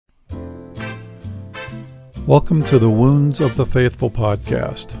Welcome to the Wounds of the Faithful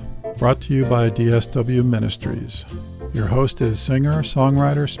podcast, brought to you by DSW Ministries. Your host is singer,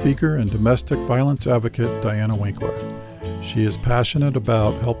 songwriter, speaker, and domestic violence advocate Diana Winkler. She is passionate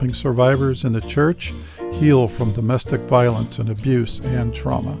about helping survivors in the church heal from domestic violence and abuse and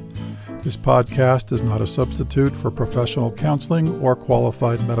trauma. This podcast is not a substitute for professional counseling or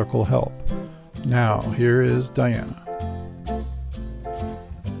qualified medical help. Now, here is Diana.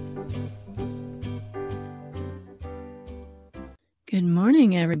 Good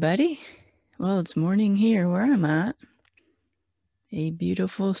morning, everybody. Well, it's morning here where I'm at. A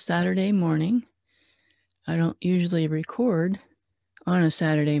beautiful Saturday morning. I don't usually record on a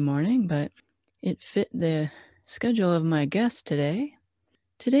Saturday morning, but it fit the schedule of my guest today.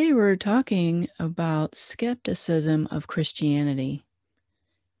 Today we're talking about skepticism of Christianity,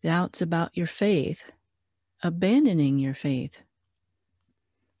 doubts about your faith, abandoning your faith,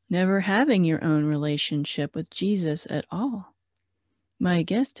 never having your own relationship with Jesus at all. My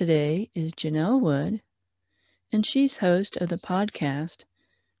guest today is Janell Wood, and she's host of the podcast,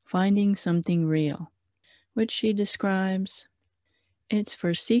 Finding Something Real, which she describes, it's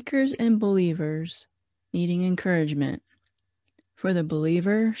for seekers and believers needing encouragement, for the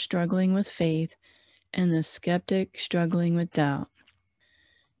believer struggling with faith and the skeptic struggling with doubt.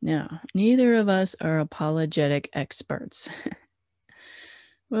 Now, neither of us are apologetic experts.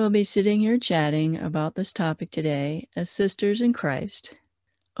 We'll be sitting here chatting about this topic today as sisters in Christ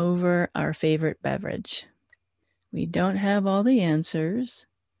over our favorite beverage. We don't have all the answers,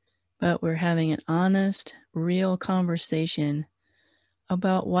 but we're having an honest, real conversation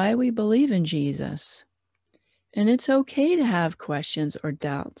about why we believe in Jesus. And it's okay to have questions or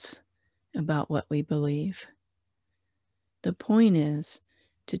doubts about what we believe. The point is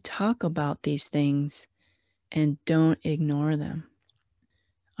to talk about these things and don't ignore them.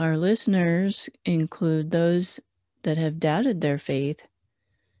 Our listeners include those that have doubted their faith,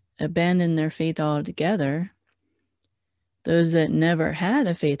 abandoned their faith altogether, those that never had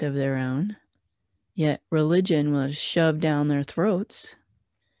a faith of their own, yet religion was shoved down their throats,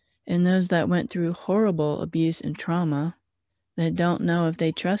 and those that went through horrible abuse and trauma that don't know if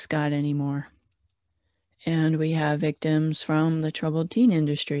they trust God anymore. And we have victims from the troubled teen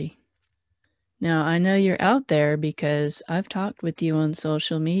industry. Now, I know you're out there because I've talked with you on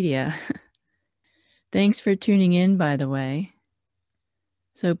social media. Thanks for tuning in, by the way.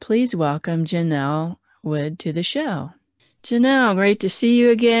 So please welcome Janell Wood to the show. Janell, great to see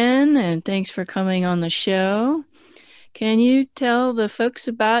you again, and thanks for coming on the show. Can you tell the folks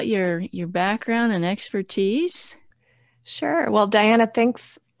about your background and expertise? Sure. Well, Diana,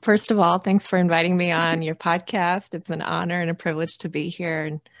 thanks. First of all, thanks for inviting me on your podcast. It's an honor and a privilege to be here.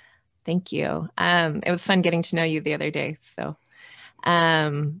 And thank you. It was fun getting to know you the other day. So,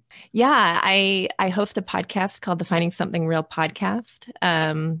 I host a podcast called the Finding Something Real podcast.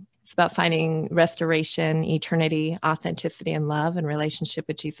 It's about finding restoration, eternity, authenticity, and love and relationship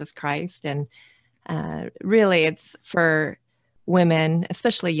with Jesus Christ. And really, it's for women,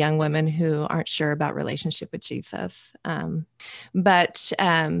 especially young women who aren't sure about relationship with Jesus. But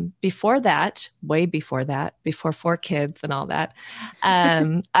before that, way before that, before 4 kids and all that,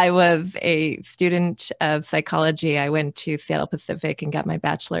 I was a student of psychology. I went to Seattle Pacific and got my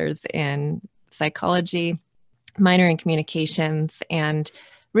bachelor's in psychology, minor in communications, and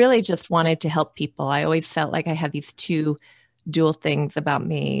really just wanted to help people. I always felt like I had these 2 dual things about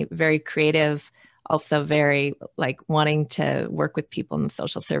me, very creative, also very wanting to work with people in the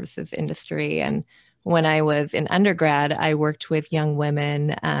social services industry. And when I was in undergrad, I worked with young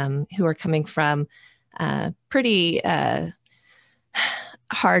women who are coming from pretty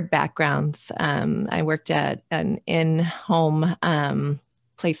hard backgrounds. I worked at an in-home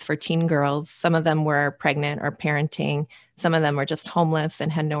place for teen girls. Some of them were pregnant or parenting. Some of them were just homeless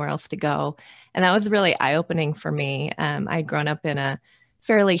and had nowhere else to go. And that was really eye-opening for me. I'd grown up in a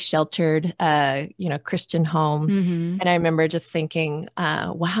fairly sheltered, Christian home. Mm-hmm. And I remember just thinking,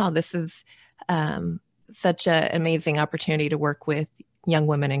 wow, this is such an amazing opportunity to work with young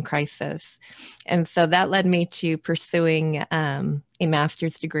women in crisis. And so that led me to pursuing a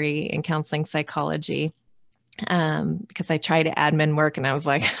master's degree in counseling psychology because I tried admin work and I was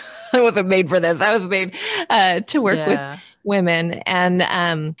like, I wasn't made for this. I was made to work with women.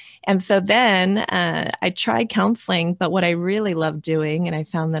 And so then I tried counseling, but what I really loved doing, and I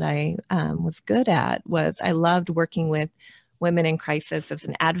found that I was good at, was I loved working with women in crisis as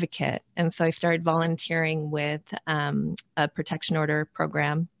an advocate. And so I started volunteering with a protection order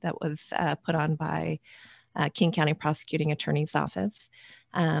program that was put on by King County Prosecuting Attorney's Office.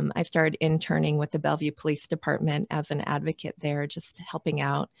 I started interning with the Bellevue Police Department as an advocate there, just helping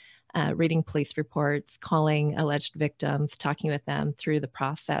out. reading police reports, calling alleged victims, talking with them through the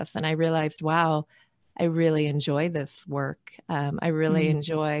process. And I realized, wow, I really enjoy this work. I really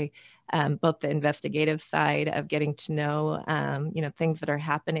enjoy both the investigative side of getting to know, things that are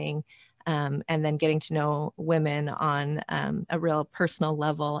happening, and then getting to know women on a real personal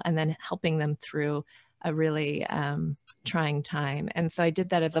level, and then helping them through a really trying time. And so I did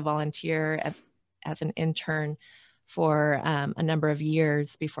that as a volunteer, as an intern for a number of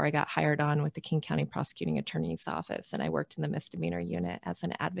years before I got hired on with the King County Prosecuting Attorney's Office. And I worked in the misdemeanor unit as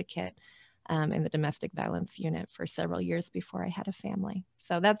an advocate in the domestic violence unit for several years before I had a family.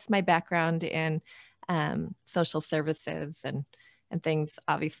 So that's my background in social services, and things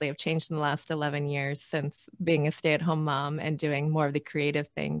obviously have changed in the last 11 years since being a stay-at-home mom and doing more of the creative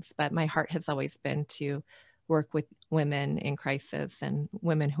things. But my heart has always been to work with women in crisis and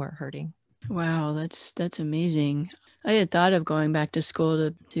women who are hurting. Wow, that's amazing. I had thought of going back to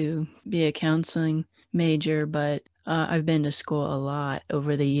school to be a counseling major, but I've been to school a lot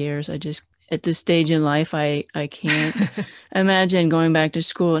over the years. I just, at this stage in life, I can't imagine going back to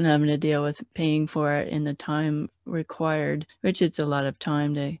school and having to deal with paying for it in the time required, which it's a lot of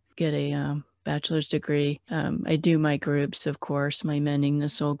time to get a bachelor's degree. I do my groups, of course, my Mending the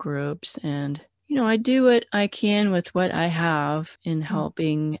Soul groups, and I do what I can with what I have in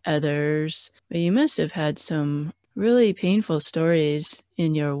helping others. But you must have had some really painful stories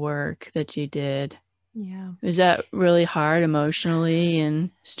in your work that you did. Yeah. Was that really hard emotionally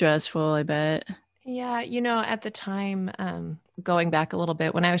and stressful, I bet? Yeah, at the time, going back a little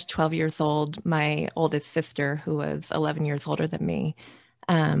bit, when I was 12 years old, my oldest sister, who was 11 years older than me,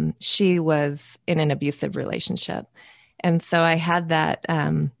 she was in an abusive relationship. And so I had that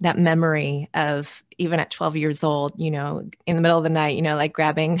memory of, even at 12 years old, in the middle of the night, like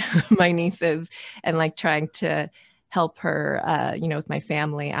grabbing my nieces and like trying to help her, with my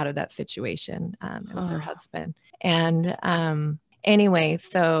family out of that situation. It was her husband. And anyway,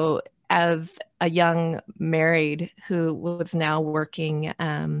 so as a young married who was now working,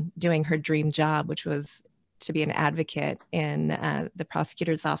 doing her dream job, which was to be an advocate in the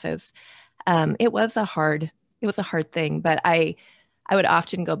prosecutor's office, it was a hard thing. But I would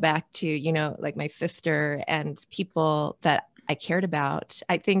often go back to, like my sister and people that I cared about.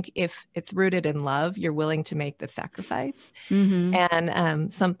 I think if it's rooted in love, you're willing to make the sacrifice.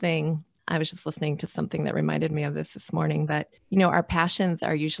 And I was just listening to something that reminded me of this morning, but our passions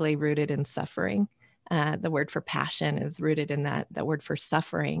are usually rooted in suffering. The word for passion is rooted in that word for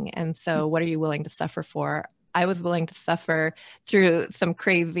suffering. And so what are you willing to suffer for? I was willing to suffer through some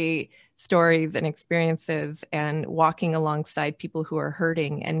crazy stories and experiences and walking alongside people who are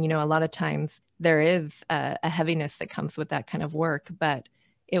hurting. And, a lot of times there is a heaviness that comes with that kind of work, but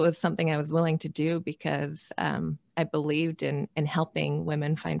it was something I was willing to do because I believed in helping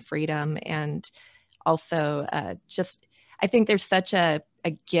women find freedom. And also I think there's such a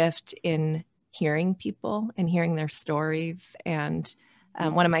gift in hearing people and hearing their stories. And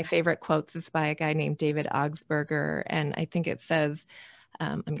one of my favorite quotes is by a guy named David Augsburger. And I think it says,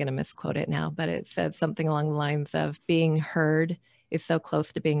 I'm going to misquote it now, but it says something along the lines of, being heard is so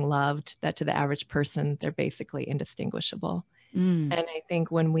close to being loved that to the average person, they're basically indistinguishable. And I think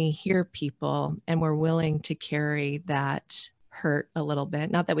when we hear people and we're willing to carry that hurt a little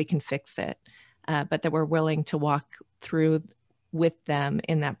bit, not that we can fix it, but that we're willing to walk through with them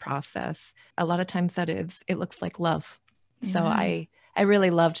in that process, a lot of times it looks like love. Yeah. So I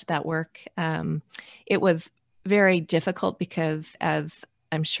really loved that work. It was very difficult because, as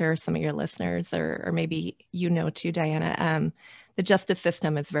I'm sure some of your listeners or maybe too, Diana, the justice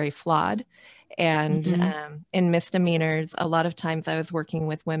system is very flawed. And in misdemeanors, a lot of times I was working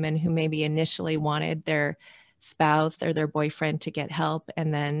with women who maybe initially wanted their spouse or their boyfriend to get help.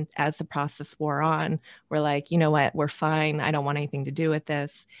 And then as the process wore on, we're like, you know what, we're fine. I don't want anything to do with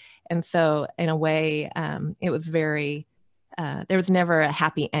this. And so in a way, it was very, there was never a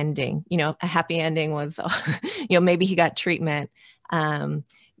happy ending. A happy ending was, maybe he got treatment.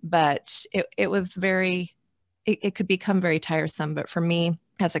 But it was very, it could become very tiresome. But for me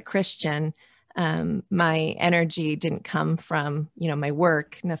as a Christian, my energy didn't come from, my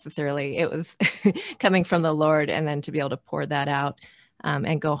work necessarily. It was coming from the Lord, and then to be able to pour that out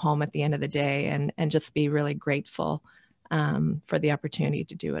and go home at the end of the day and just be really grateful for the opportunity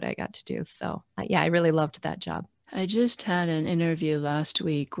to do what I got to do. So I really loved that job. I just had an interview last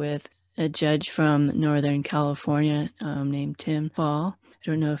week with a judge from Northern California named Tim Paul. I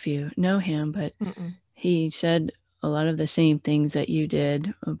don't know if you know him, but he said a lot of the same things that you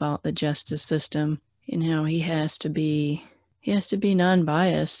did about the justice system and how he has to be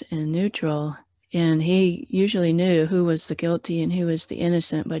non-biased and neutral And he usually knew who was the guilty and who was the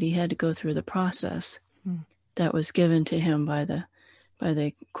innocent, but he had to go through the process that was given to him by the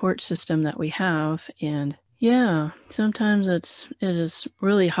court system that we have. And yeah, sometimes it is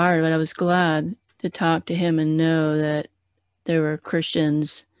really hard, but I was glad to talk to him and know that there were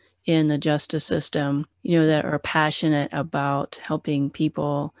Christians in the justice system, that are passionate about helping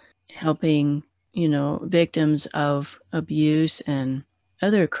people, helping, victims of abuse and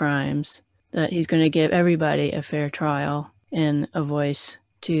other crimes, that he's going to give everybody a fair trial and a voice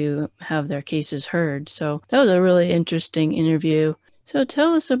to have their cases heard. So that was a really interesting interview. So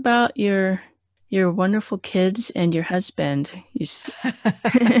tell us about your wonderful kids and your husband. You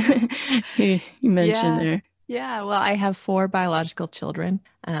mentioned there. Yeah, well, I have 4 biological children.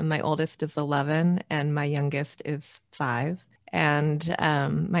 My oldest is 11 and my youngest is 5. And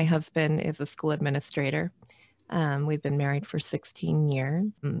my husband is a school administrator. We've been married for 16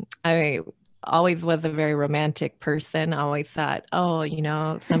 years. I always was a very romantic person. I always thought,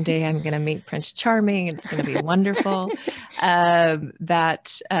 someday I'm going to meet Prince Charming and it's going to be wonderful. We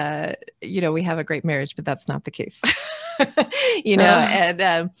have a great marriage, but that's not the case.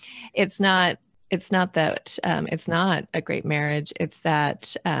 And it's not that it's not a great marriage. It's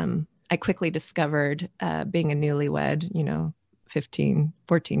that I quickly discovered being a newlywed,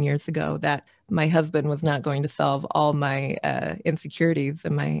 14 years ago, that my husband was not going to solve all my insecurities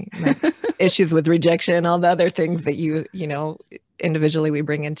and my issues with rejection, all the other things that individually we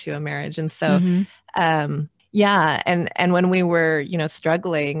bring into a marriage. And so, and when we were,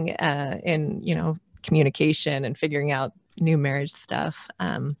 struggling in, communication and figuring out new marriage stuff,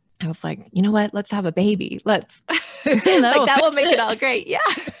 I was like, you know what? Let's have a baby. Let's that will make it all great. Yeah.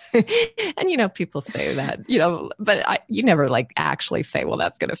 And, people say that, but you never actually say, well,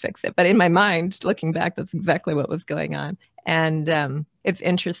 that's going to fix it. But in my mind, looking back, that's exactly what was going on. And it's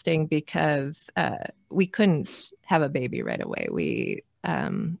interesting because we couldn't have a baby right away. We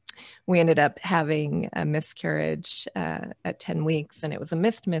ended up having a miscarriage at 10 weeks, and it was a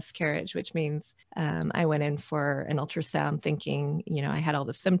missed miscarriage, which means I went in for an ultrasound thinking, I had all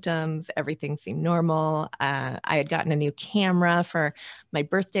the symptoms, everything seemed normal. I had gotten a new camera for my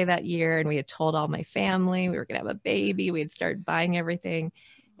birthday that year, and we had told all my family we were going to have a baby. We had started buying everything,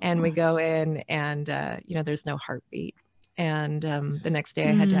 and we go in and, there's no heartbeat. And the next day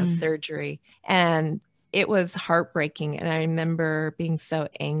I had to have surgery, and it was heartbreaking. And I remember being so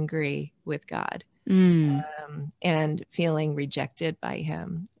angry with God and feeling rejected by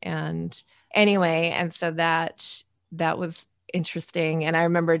him. And anyway, and so that was interesting. And I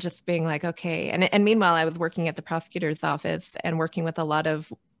remember just being like, okay. And meanwhile, I was working at the prosecutor's office and working with a lot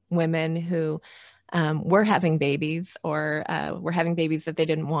of women who were having babies or were having babies that they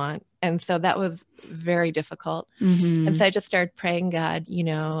didn't want. And so that was very difficult. And so I just started praying, God,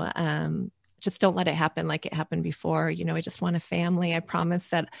 just don't let it happen like it happened before. I just want a family. I promise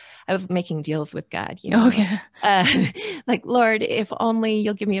that I was making deals with God, like, Lord, if only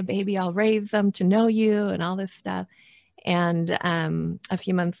you'll give me a baby, I'll raise them to know you and all this stuff. And a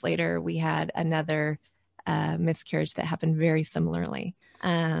few months later, we had another miscarriage that happened very similarly.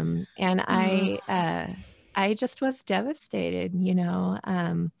 And I just was devastated,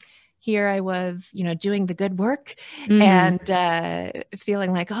 here I was, doing the good work and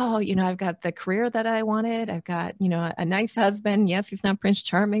feeling like, I've got the career that I wanted. I've got, a nice husband. Yes, he's not Prince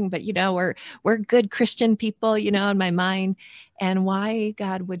Charming, but, we're good Christian people, in my mind. And why,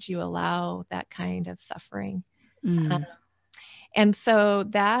 God, would you allow that kind of suffering? And so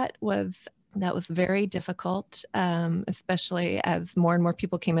that was very difficult, especially as more and more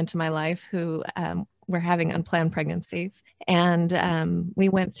people came into my life who were having unplanned pregnancies. And we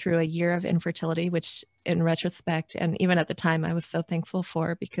went through a year of infertility, which in retrospect, and even at the time, I was so thankful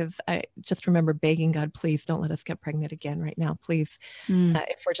for, because I just remember begging God, please don't let us get pregnant again right now, please,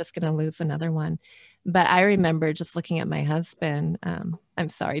 if we're just going to lose another one. But I remember just looking at my husband. I'm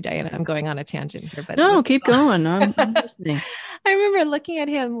sorry, Diana, I'm going on a tangent here. But no, keep going. I'm listening. I remember looking at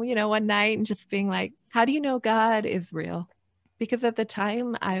him, one night and just being like, how do you know God is real? Because at the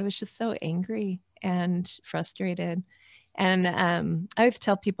time I was just so angry and frustrated. And I always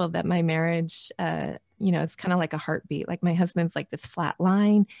tell people that my marriage, it's kind of like a heartbeat. Like my husband's like this flat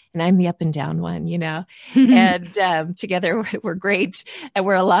line and I'm the up and down one, and together we're great and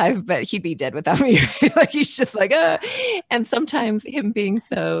we're alive, but he'd be dead without me. Like he's just like, and sometimes him being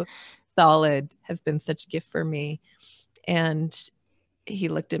so solid has been such a gift for me. And he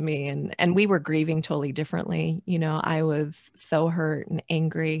looked at me and we were grieving totally differently. I was so hurt and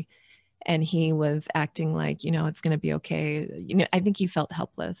angry, and he was acting like, it's going to be okay. I think he felt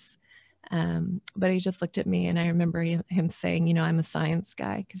helpless. But he just looked at me, and I remember him saying, I'm a science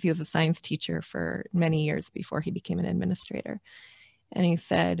guy, because he was a science teacher for many years before he became an administrator. And he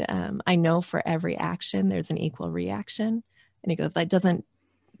said, I know for every action, there's an equal reaction. And he goes,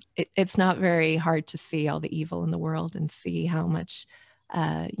 it's not very hard to see all the evil in the world and see how much,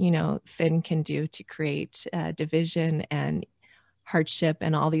 sin can do to create division and hardship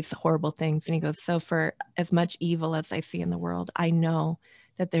and all these horrible things. And he goes, so for as much evil as I see in the world, I know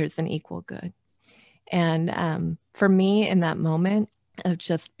that there's an equal good. And for me, in that moment of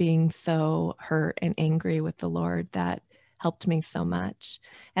just being so hurt and angry with the Lord, that helped me so much.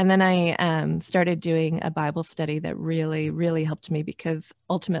 And then I started doing a Bible study that really, really helped me, because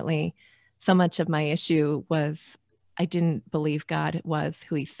ultimately so much of my issue was I didn't believe God was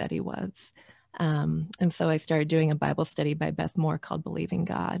who he said he was. And so I started doing a Bible study by Beth Moore called Believing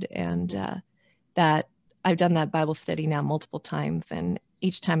God. And that I've done that Bible study now multiple times. And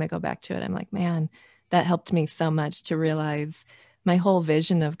each time I go back to it, I'm like, man, that helped me so much to realize my whole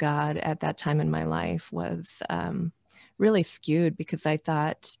vision of God at that time in my life was really skewed, because I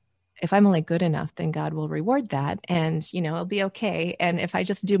thought, if I'm only good enough, then God will reward that, and it'll be okay. And if I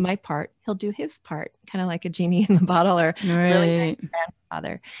just do my part, he'll do his part, kind of like a genie in the bottle, or really nice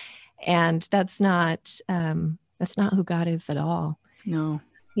grandfather. And that's not who God is at all. No.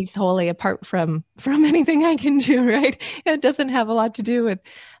 He's wholly apart from anything I can do, right? It doesn't have a lot to do with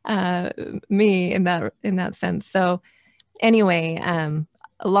me in that sense. So anyway,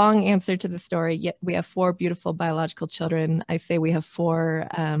 a long answer to the story. Yet we have 4 beautiful biological children. I say we have 4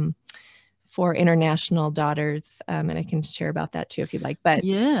 international daughters, and I can share about that too if you'd like. But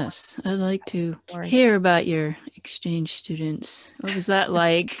yes, I'd like to hear about your exchange students. What was that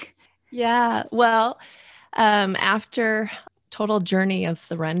like? Yeah, well, after total journey of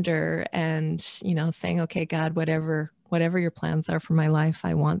surrender and saying, okay, God, whatever your plans are for my life,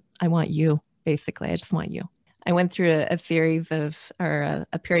 I want you. Basically, I just want you. I went through a series of, or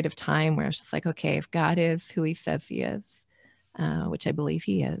a period of time where I was just like, okay, if God is who he says he is, which I believe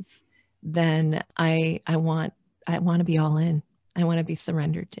he is, then I want to be all in. I want to be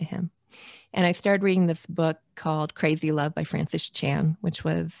surrendered to him. And I started reading this book called Crazy Love by Francis Chan, which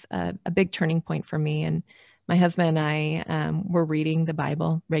was a big turning point for me. And my husband and I were reading the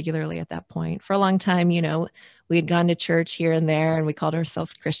Bible regularly at that point. For a long time, we had gone to church here and there, and we called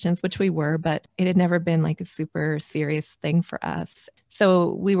ourselves Christians, which we were, but it had never been like a super serious thing for us.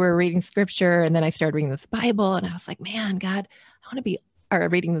 So we were reading scripture, and then I started reading this Bible, and I was like, man, God, I want to be, or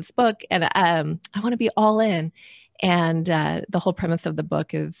reading this book, and I want to be all in. And the whole premise of the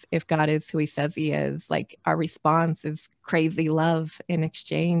book is, if God is who he says he is, like, our response is crazy love in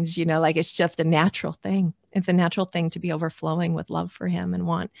exchange, like it's just a natural thing. It's a natural thing to be overflowing with love for him and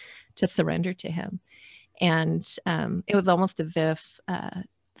want to surrender to him. And it was almost as if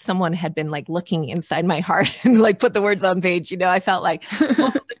someone had been like looking inside my heart and like put the words on page. I felt like,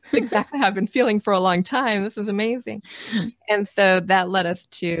 oh, this is exactly how I've been feeling for a long time. This is amazing. And so that led us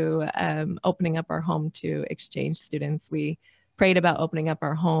to opening up our home to exchange students. We prayed about opening up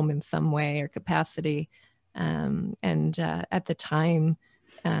our home in some way or capacity. And at the time,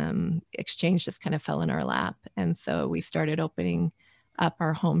 exchange just kind of fell in our lap. And so we started opening up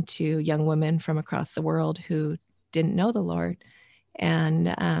our home to young women from across the world who didn't know the Lord.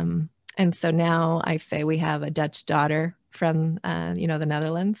 And so now I say we have a Dutch daughter from, the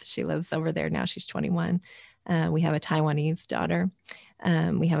Netherlands. She lives over there now. She's 21. We have a Taiwanese daughter.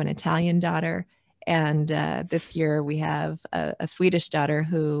 We have an Italian daughter. And this year we have a Swedish daughter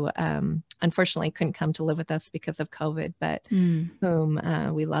who unfortunately couldn't come to live with us because of COVID, but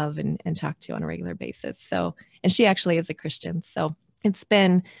whom we love and talk to on a regular basis. So, and she actually is a Christian. So it's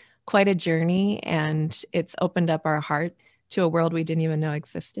been quite a journey, and it's opened up our heart to a world we didn't even know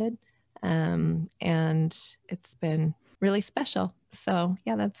existed. And it's been really special. So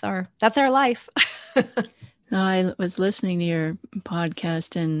yeah, that's our life. I was listening to your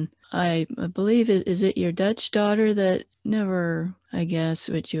podcast, and I believe, is it your Dutch daughter that never, I guess,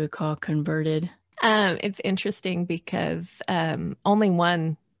 what you would call converted? It's interesting because only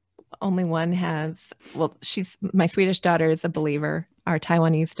one has, well, my Swedish daughter is a believer. Our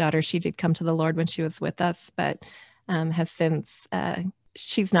Taiwanese daughter, she did come to the Lord when she was with us, but has since,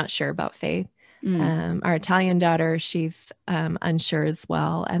 she's not sure about faith. Our Italian daughter, she's unsure as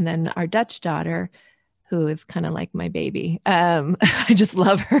well. And then our Dutch daughter, who is kind of like my baby. I just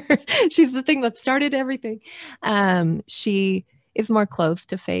love her. She's the thing that started everything. She is more close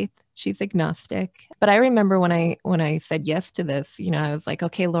to faith. She's agnostic. But I remember when I said yes to this, I was like,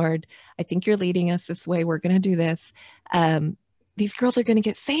 okay, Lord, I think you're leading us this way. We're going to do this. these girls are going to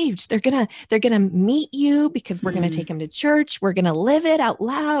get saved. They're going to meet you because we're going to take them to church. We're going to live it out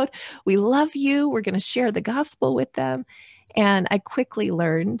loud. We love you. We're going to share the gospel with them. And I quickly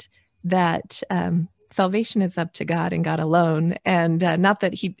learned that salvation is up to God and God alone. And not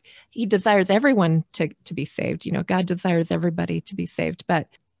that he desires everyone to be saved. God desires everybody to be saved, but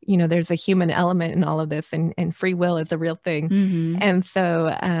there's a human element in all of this, and free will is a real thing. Mm-hmm. And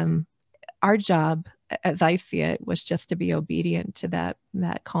so our job, as I see it, was just to be obedient to that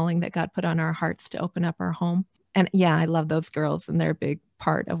calling that God put on our hearts to open up our home. And yeah, I love those girls, and they're a big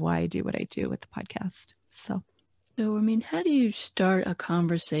part of why I do what I do with the podcast. So, how do you start a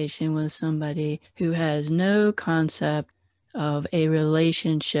conversation with somebody who has no concept of a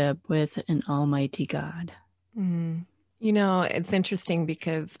relationship with an almighty God? It's interesting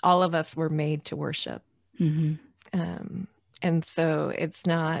because all of us were made to worship. Mm-hmm. And so it's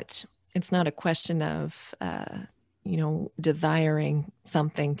not a question of, desiring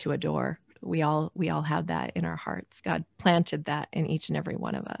something to adore. We all have that in our hearts. God planted that in each and every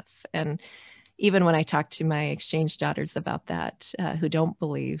one of us. And even when I talk to my exchange daughters about that, who don't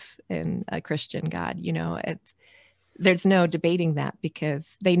believe in a Christian God, there's no debating that,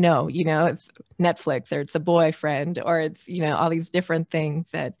 because they know, it's Netflix, or it's a boyfriend, or it's, all these different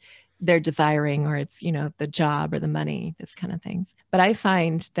things that they're desiring, or it's, the job or the money, this kind of things. But I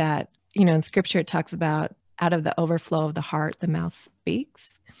find that, in scripture, it talks about out of the overflow of the heart, the mouth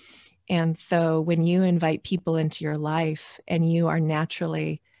speaks. And so when you invite people into your life and you are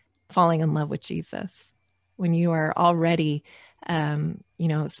naturally falling in love with Jesus, when you are already,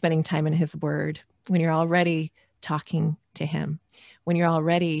 spending time in his word, when you're already talking to him, when you're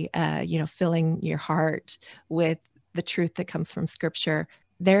already, filling your heart with the truth that comes from scripture,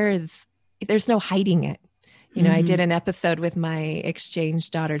 there's no hiding it. I did an episode with my exchange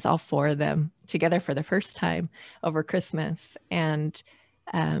daughters, all four of them together for the first time over Christmas. And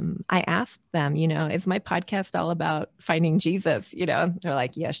I asked them, is my podcast all about finding Jesus? They're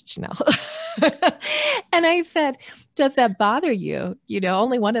like, yes, Janell. And I said, does that bother you?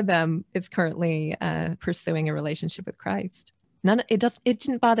 Only one of them is currently pursuing a relationship with Christ. It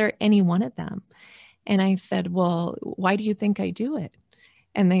didn't bother any one of them. And I said, well, why do you think I do it?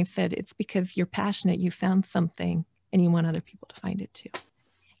 And they said, it's because you're passionate. You found something and you want other people to find it too.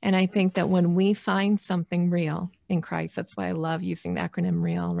 And I think that when we find something real in Christ, that's why I love using the acronym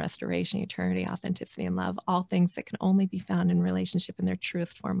REAL: restoration, eternity, authenticity, and love, all things that can only be found in relationship in their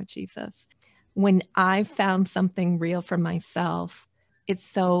truest form with Jesus. When I found something real for myself, it's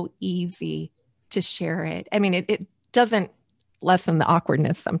so easy to share it. I mean, it doesn't lessen the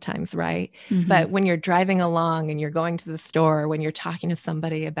awkwardness sometimes, right? Mm-hmm. But when you're driving along and you're going to the store, when you're talking to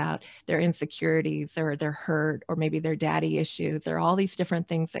somebody about their insecurities or their hurt, or maybe their daddy issues, or all these different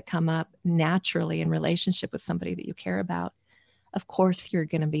things that come up naturally in relationship with somebody that you care about, of course you're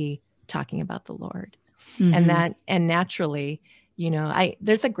going to be talking about the Lord. Mm-hmm. And naturally,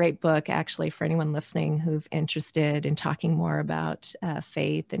 there's a great book actually for anyone listening who's interested in talking more about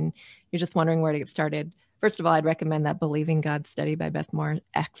faith, and you're just wondering where to get started. First of all, I'd recommend that Believing God study by Beth Moore.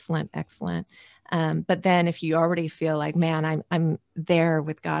 Excellent. But then if you already feel like, man, I'm there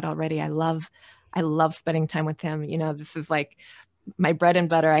with God already. I love spending time with him. This is like my bread and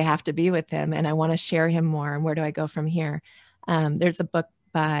butter. I have to be with him and I want to share him more. And where do I go from here? There's a book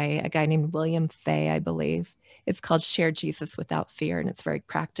by a guy named William Fay, I believe. It's called Share Jesus Without Fear, and it's very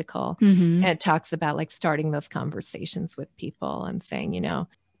practical. Mm-hmm. And it talks about like starting those conversations with people and saying,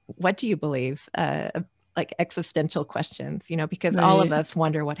 what do you believe? Like existential questions, because all of us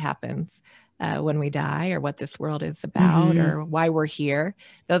wonder what happens when we die, or what this world is about, or why we're here.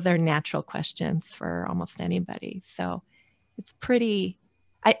 Those are natural questions for almost anybody. So it's pretty,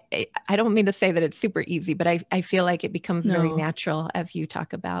 I don't mean to say that it's super easy, but I feel like it becomes very natural as you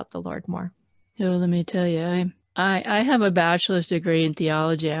talk about the Lord more. Oh, let me tell you, I have a bachelor's degree in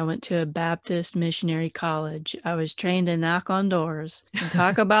theology. I went to a Baptist missionary college. I was trained to knock on doors and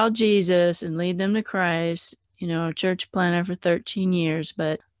talk about Jesus and lead them to Christ, church planner for 13 years.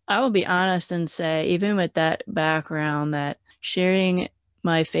 But I will be honest and say, even with that background, that sharing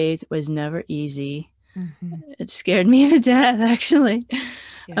my faith was never easy. Mm-hmm. It scared me to death, actually.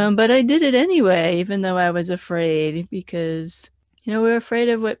 Yeah. But I did it anyway, even though I was afraid, because we're afraid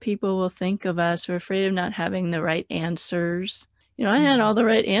of what people will think of us. We're afraid of not having the right answers. I had all the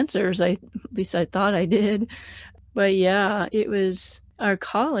right answers. At least I thought I did. But yeah, it was our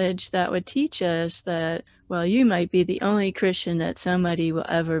college that would teach us that, well, you might be the only Christian that somebody will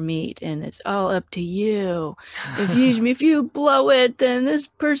ever meet, and it's all up to you. If you blow it, then this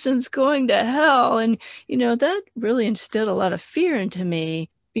person's going to hell. And, that really instilled a lot of fear into me,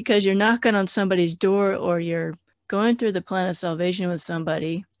 because you're knocking on somebody's door, or you're going through the plan of salvation with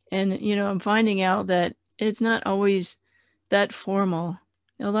somebody, and, I'm finding out that it's not always that formal.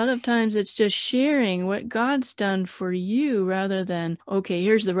 A lot of times it's just sharing what God's done for you rather than, okay,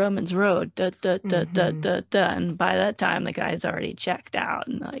 here's the Romans road, da, da, da, da, da, da. And by that time, the guy's already checked out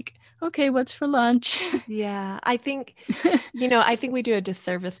and like, okay, what's for lunch? Yeah, I think, I think we do a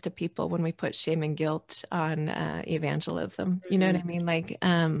disservice to people when we put shame and guilt on evangelism. You know what I mean? Like,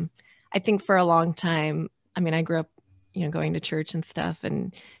 I think for a long time, I grew up, going to church and stuff,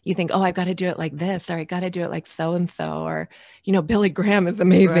 and you think, oh, I've got to do it like this, or I got to do it like so-and-so, or, Billy Graham is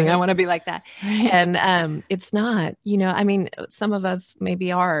amazing. I want to be like that. Right. And it's not, some of us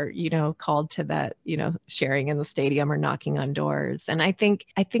maybe are, called to that, sharing in the stadium or knocking on doors. And I think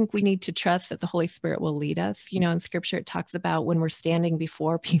we need to trust that the Holy Spirit will lead us. In Scripture, it talks about when we're standing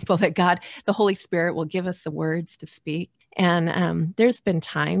before people that the Holy Spirit will give us the words to speak. And there's been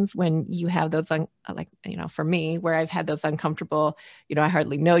times when you have those, for me, where I've had those uncomfortable, I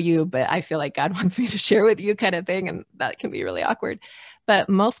hardly know you, but I feel like God wants me to share with you kind of thing. And that can be really awkward. But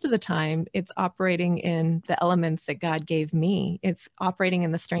most of the time, it's operating in the elements that God gave me. It's operating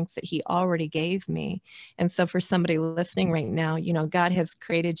in the strengths that He already gave me. And so for somebody listening right now, God has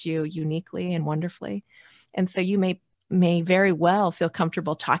created you uniquely and wonderfully. And so you may very well feel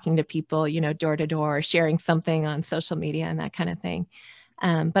comfortable talking to people, door to door, sharing something on social media and that kind of thing.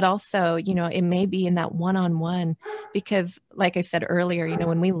 But also, it may be in that one-on-one, because like I said earlier,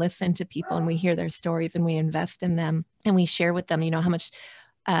 when we listen to people and we hear their stories and we invest in them and we share with them, how much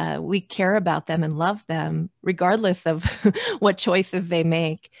we care about them and love them, regardless of what choices they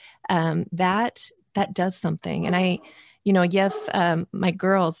make, that does something. And yes, my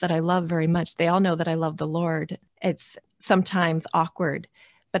girls that I love very much, they all know that I love the Lord. It's sometimes awkward,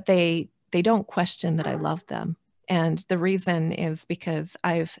 but they don't question that I love them. And the reason is because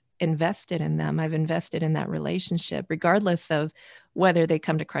I've invested in them. I've invested in that relationship, regardless of whether they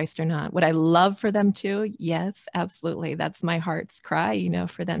come to Christ or not. Would I love for them to? Yes, absolutely. That's my heart's cry,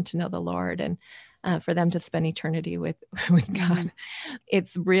 for them to know the Lord and for them to spend eternity with God.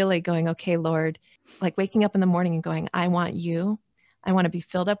 It's really going, okay, Lord, like waking up in the morning and going, I want you. I want to be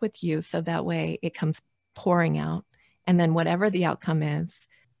filled up with you, so that way it comes pouring out. And then whatever the outcome is,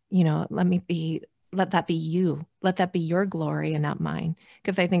 let that be you. Let that be your glory and not mine.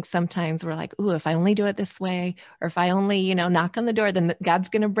 Because I think sometimes we're like, ooh, if I only do it this way, or if I only, knock on the door, then God's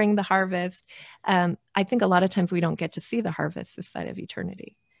going to bring the harvest. I think a lot of times we don't get to see the harvest this side of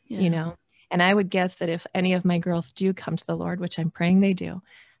eternity, And I would guess that if any of my girls do come to the Lord, which I'm praying they do,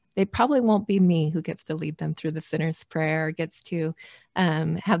 they probably won't be me who gets to lead them through the sinner's prayer, gets to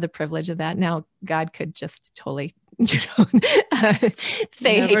have the privilege of that. Now, God could just totally, say,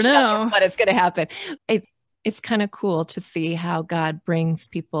 hey, Janell, what is going to happen? It's kind of cool to see how God brings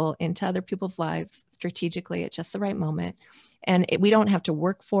people into other people's lives strategically at just the right moment. And we don't have to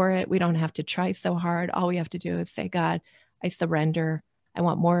work for it. We don't have to try so hard. All we have to do is say, God, I surrender. I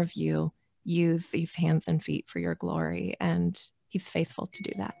want more of you. Use these hands and feet for your glory. And He's faithful to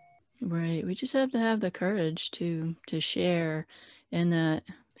do that. Right. We just have to have the courage to share, and that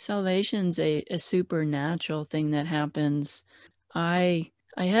salvation's a supernatural thing that happens. I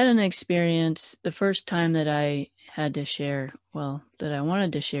had an experience the first time that I had to share, that I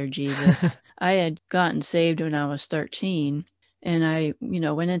wanted to share Jesus. I had gotten saved when I was 13, and I,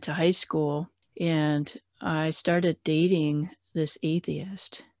 went into high school, and I started dating this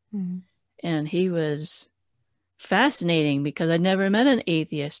atheist. Mm-hmm. And he was fascinating because I'd never met an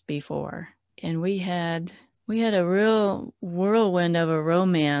atheist before. And we had a real whirlwind of a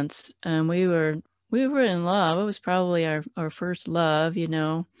romance. And we were in love. It was probably our first love,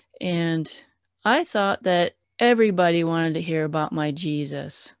 And I thought that everybody wanted to hear about my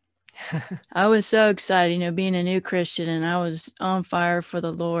Jesus. I was so excited, being a new Christian, and I was on fire for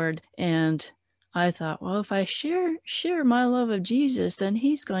the Lord. And I thought, well, if I share my love of Jesus, then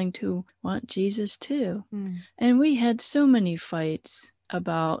He's going to want Jesus too. And we had so many fights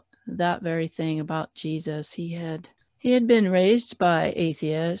about that very thing, about Jesus. He had been raised by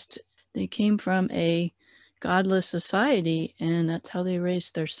atheists. They came from a godless society, and that's how they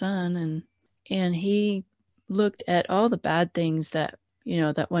raised their son. And he looked at all the bad things that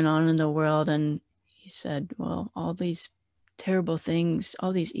that went on in the world, and he said, well, all these terrible things,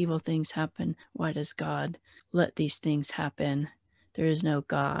 all these evil things happen. Why does God let these things happen? There is no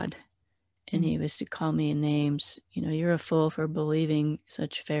God. And he was to call me names. You're a fool for believing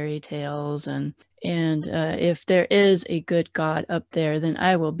such fairy tales. And if there is a good God up there, then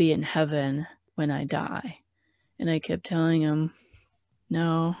I will be in heaven when I die. And I kept telling him,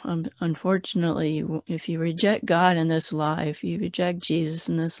 no, unfortunately, if you reject God in this life, you reject Jesus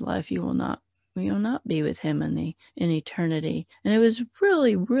in this life, you will not not be with him in eternity. And it was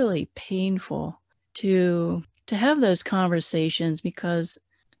really, really painful to have those conversations because,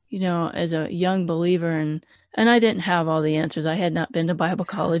 as a young believer, and I didn't have all the answers. I had not been to Bible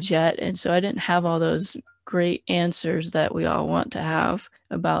college yet, and so I didn't have all those great answers that we all want to have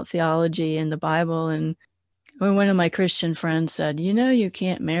about theology and the Bible. And when one of my Christian friends said, you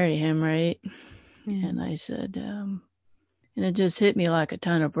can't marry him, right? Mm. And I said, and it just hit me like a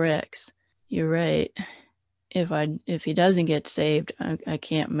ton of bricks. You're right. If he doesn't get saved, I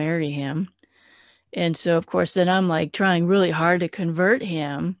can't marry him. And so, of course, then I'm like trying really hard to convert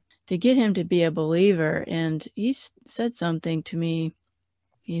him, to get him to be a believer. And he said something to me.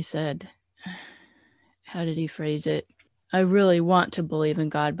 He said, how did he phrase it? I really want to believe in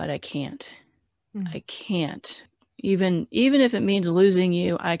God, but I can't. I can't. Even if it means losing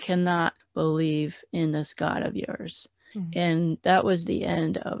you, I cannot believe in this God of yours. And that was the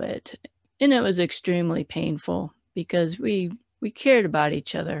end of it. And it was extremely painful because we cared about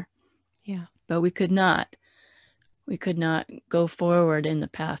each other. Yeah. But we could not go forward in the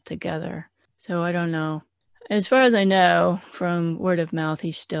path together. So I don't know. As far as I know, from word of mouth,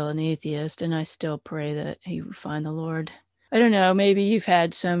 he's still an atheist, and I still pray that he would find the Lord. I don't know, maybe you've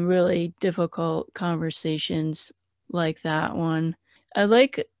had some really difficult conversations like that one. I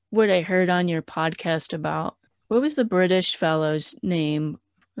like what I heard on your podcast about, what was the British fellow's name?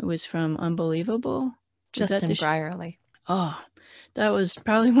 It was from Unbelievable? Justin Brierley. Oh, that was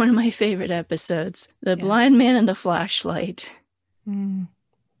probably one of my favorite episodes. The blind man and the flashlight.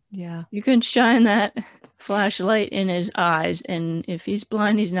 Yeah. You can shine that flashlight in his eyes, and if he's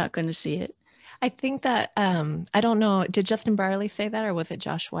blind, he's not going to see it. I think that, I don't know, did Justin Brierley say that, or was it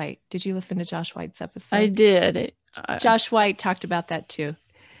Josh White? Did you listen to Josh White's episode? I did. Josh White talked about that too.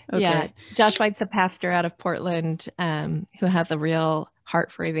 Okay. Yeah. Josh White's a pastor out of Portland who has a real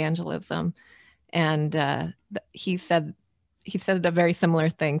heart for evangelism. And he said a very similar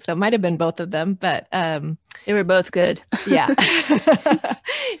thing. So it might have been both of them, but they were both good. Yeah.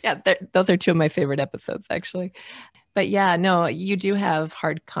 Yeah. Those are two of my favorite episodes, actually. But yeah, no, you do have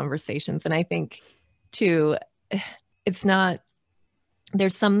hard conversations. And I think too,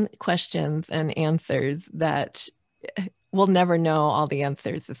 there's some questions and answers that we'll never know all the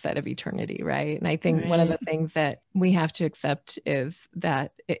answers this side of eternity, right? And I think one of the things that we have to accept is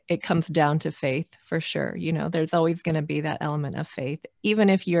that it comes down to faith for sure. There's always going to be that element of faith. Even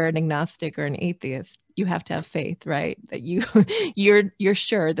if you're an agnostic or an atheist, you have to have faith, right? That you're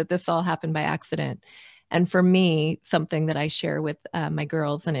sure that this all happened by accident. And for me, something that I share with my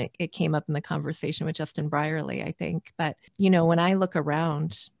girls, and it came up in the conversation with Justin Brierley, I think, but when I look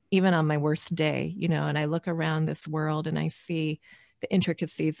around, even on my worst day, and I look around this world and I see the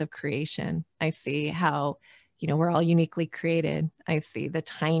intricacies of creation. I see how, we're all uniquely created. I see the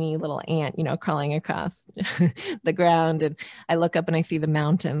tiny little ant, crawling across the ground. And I look up and I see the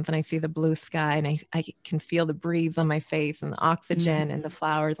mountains and I see the blue sky, and I can feel the breeze on my face and the oxygen and the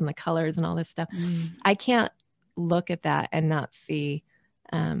flowers and the colors and all this stuff. I can't look at that and not see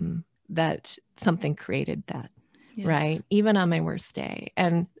that something created that. Yes. Right. Even on my worst day.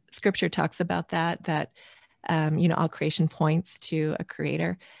 And scripture talks about that all creation points to a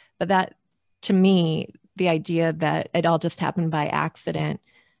creator. But that, to me, the idea that it all just happened by accident,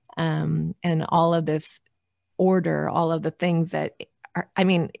 and all of this order, all of the things that are,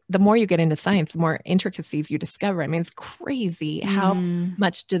 the more you get into science, the more intricacies you discover. It's crazy how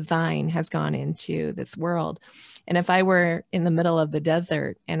much design has gone into this world. And if I were in the middle of the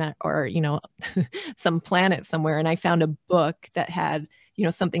desert or some planet somewhere, and I found a book that had,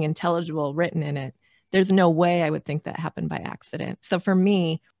 something intelligible written in it, there's no way I would think that happened by accident. So for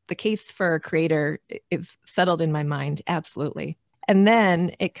me, the case for a creator is settled in my mind. Absolutely. And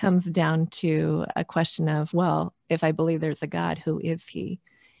then it comes down to a question of, well, if I believe there's a God, who is he?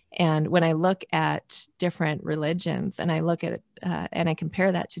 And when I look at different religions and I look at and I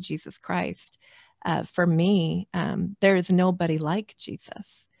compare that to Jesus Christ, for me, there is nobody like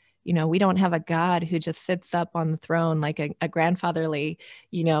Jesus. We don't have a God who just sits up on the throne like a grandfatherly,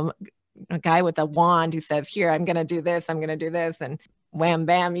 a guy with a wand who says, here, I'm going to do this, and wham,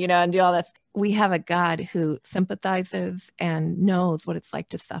 bam, and do all this. We have a God who sympathizes and knows what it's like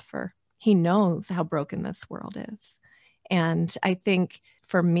to suffer. He knows how broken this world is. And I think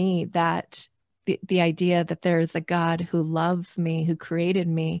for me, that the idea that there is a God who loves me, who created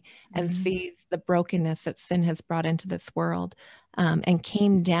me, and sees the brokenness that sin has brought into this world, and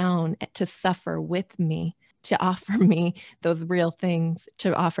came down to suffer with me, to offer me those real things,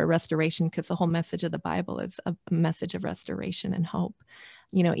 to offer restoration, because the whole message of the Bible is a message of restoration and hope,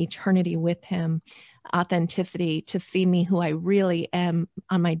 eternity with him, authenticity to see me who I really am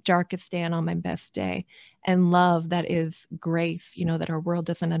on my darkest day and on my best day, and love that is grace, that our world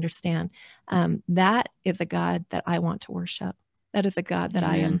doesn't understand. That is a God that I want to worship. That is a God that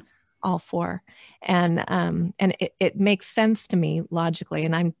I am all for. And it makes sense to me logically.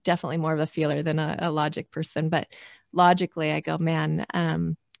 And I'm definitely more of a feeler than a logic person, but logically I go, man,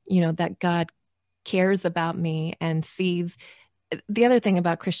 that God cares about me and sees. The other thing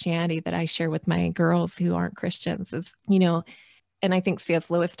about Christianity that I share with my girls who aren't Christians is, and I think C.S.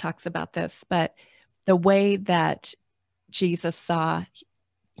 Lewis talks about this, but the way that Jesus saw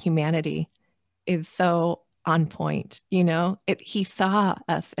humanity is so on point. He saw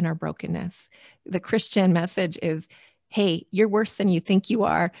us in our brokenness. The Christian message is, hey, you're worse than you think you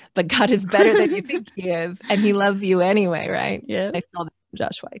are, but God is better than you think he is. And he loves you anyway. Right. Yeah. I saw that from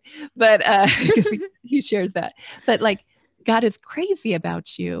Josh White, but because he shares that, but like, God is crazy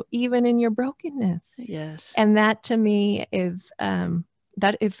about you, even in your brokenness. Yes. And that to me is,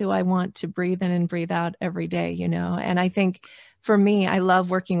 that is who I want to breathe in and breathe out every day, And I think for me, I love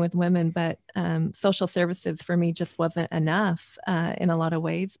working with women, but social services for me just wasn't enough in a lot of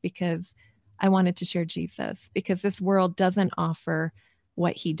ways, because I wanted to share Jesus, because this world doesn't offer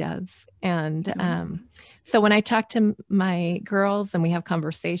what he does. And so when I talk to my girls and we have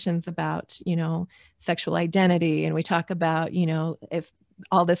conversations about, sexual identity, and we talk about, if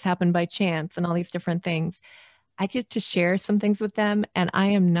all this happened by chance and all these different things, I get to share some things with them, and I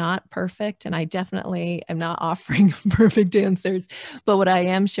am not perfect, and I definitely am not offering perfect answers, but what I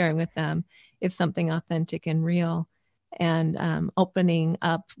am sharing with them is something authentic and real, and opening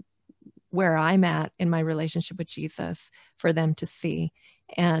up where I'm at in my relationship with Jesus for them to see.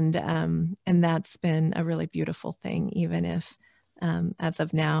 And that's been a really beautiful thing, even if as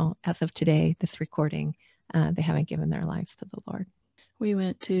of today, this recording, they haven't given their lives to the Lord. We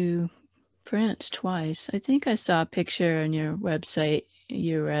went to France twice. I think I saw a picture on your website.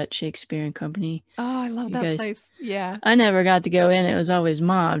 You were at Shakespeare and Company. Oh, I love that place. Yeah. I never got to go in. It was always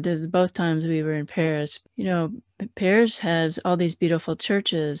mobbed. Both times we were in Paris. Paris has all these beautiful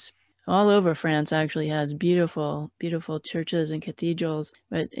churches. All over France actually has beautiful, beautiful churches and cathedrals,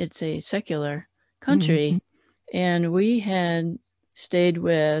 but it's a secular country. Mm-hmm. And we had stayed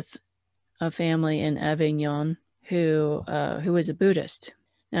with a family in Avignon who was a Buddhist.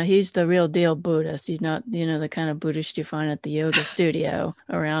 Now, he's the real deal Buddhist. He's not, the kind of Buddhist you find at the yoga studio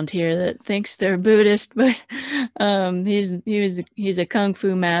around here that thinks they're Buddhist, but he's a kung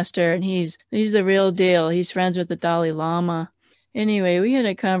fu master, and he's the real deal. He's friends with the Dalai Lama. Anyway, we had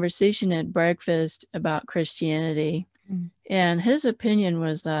a conversation at breakfast about Christianity, and his opinion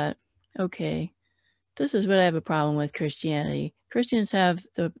was that, okay, this is what I have a problem with Christianity. Christians have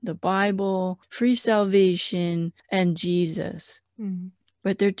the Bible, free salvation, and Jesus. Mm-hmm.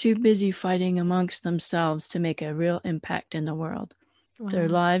 But they're too busy fighting amongst themselves to make a real impact in the world. Wow. Their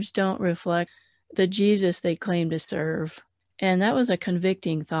lives don't reflect the Jesus they claim to serve. And that was a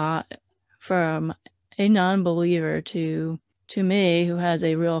convicting thought from a non-believer to me, who has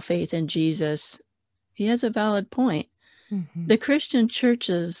a real faith in Jesus. He has a valid point. Mm-hmm. The Christian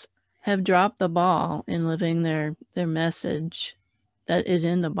churches have dropped the ball in living their message that is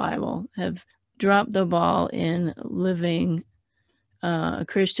in the Bible, have dropped the ball in living a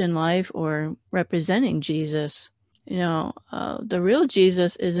Christian life or representing Jesus. The real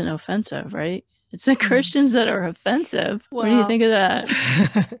Jesus isn't offensive, right? It's the Christians that are offensive. Well, what do you think of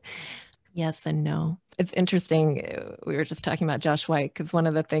that? Yes and no. It's interesting. We were just talking about Josh White, because one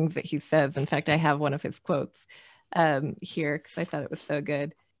of the things that he says, in fact, I have one of his quotes here because I thought it was so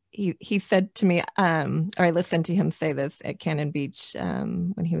good. He said to me, or I listened to him say this at Cannon Beach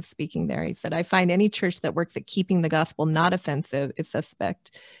when he was speaking there. He said, I find any church that works at keeping the gospel not offensive is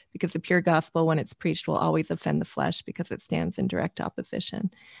suspect, because the pure gospel, when it's preached, will always offend the flesh because it stands in direct opposition.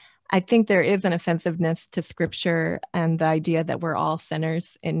 I think there is an offensiveness to scripture and the idea that we're all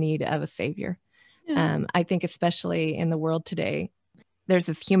sinners in need of a savior. Yeah. I think especially in the world today, there's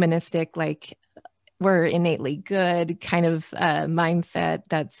this humanistic, like, we're innately good kind of mindset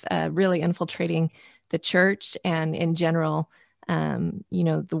that's really infiltrating the church and in general,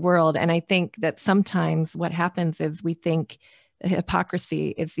 the world. And I think that sometimes what happens is we think hypocrisy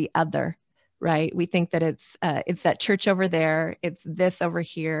is the other, right? We think that it's that church over there, it's this over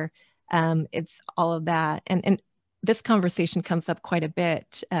here, it's all of that. And this conversation comes up quite a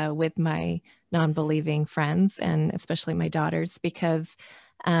bit with my non-believing friends, and especially my daughters, because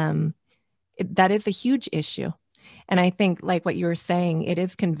that is a huge issue. And I think, like what you were saying, it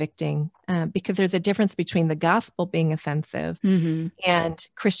is convicting because there's a difference between the gospel being offensive and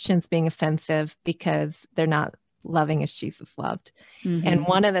Christians being offensive because they're not loving as Jesus loved. Mm-hmm. And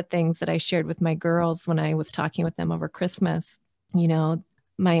one of the things that I shared with my girls when I was talking with them over Christmas, you know,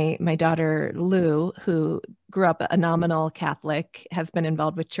 my daughter Lou, who grew up a nominal Catholic, has been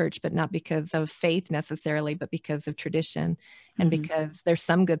involved with church, but not because of faith necessarily, but because of tradition, and because there's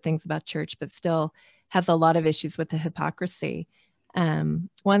some good things about church, but still has a lot of issues with the hypocrisy. One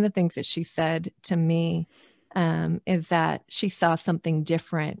of the things that she said to me is that she saw something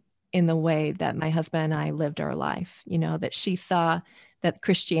different in the way that my husband and I lived our life, you know, that she saw that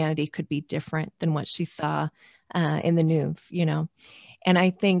Christianity could be different than what she saw in the news, you know. And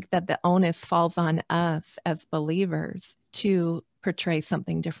I think that the onus falls on us as believers to portray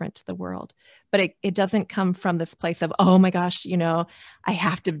something different to the world. But it doesn't come from this place of, oh my gosh, you know, I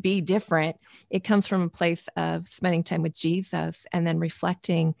have to be different. It comes from a place of spending time with Jesus and then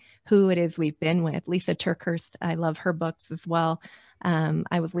reflecting who it is we've been with. Lisa Turkhurst, I love her books as well.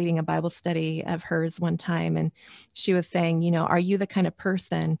 I was leading a Bible study of hers one time, and she was saying, you know, are you the kind of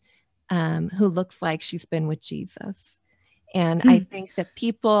person who looks like she's been with Jesus? And I think that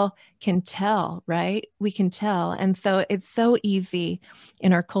people can tell, right? We can tell. And so it's so easy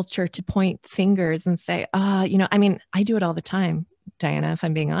in our culture to point fingers and say, you know, I mean, I do it all the time, Diana, if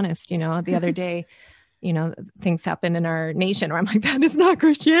I'm being honest. You know, the other day, you know, things happen in our nation where I'm like, that is not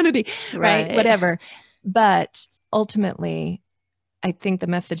Christianity, right? Whatever. But ultimately, I think the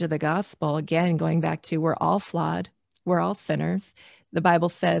message of the gospel, again, going back to we're all flawed, we're all sinners. The Bible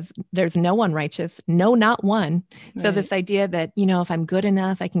says there's no one righteous, no, not one. Right. So this idea that, you know, if I'm good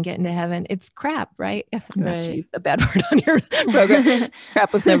enough, I can get into heaven, it's crap, right? Not to use a bad word on your program.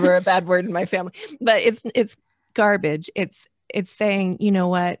 Crap was never a bad word in my family, but it's garbage. It's saying, you know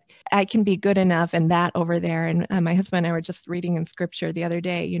what, I can be good enough and that over there. And my husband and I were just reading in scripture the other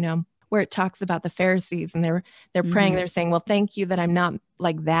day, you know, where it talks about the Pharisees and they're praying, they're saying, well, thank you that I'm not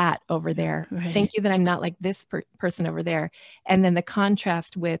like that over there. Right. Thank you that I'm not like this person over there. And then the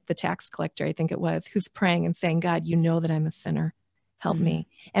contrast with the tax collector, I think it was, who's praying and saying, God, you know that I'm a sinner. Help me.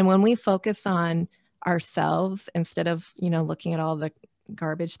 And when we focus on ourselves instead of, you know, looking at all the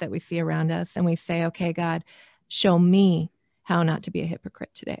garbage that we see around us, and we say, okay, God, show me how not to be a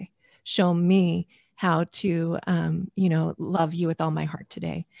hypocrite today. Show me how to, you know, love you with all my heart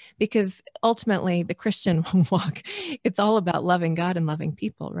today. Because ultimately the Christian walk, it's all about loving God and loving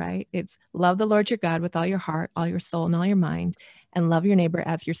people, right? It's love the Lord your God with all your heart, all your soul, and all your mind, and love your neighbor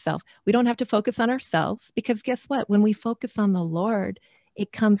as yourself. We don't have to focus on ourselves, because guess what? When we focus on the Lord,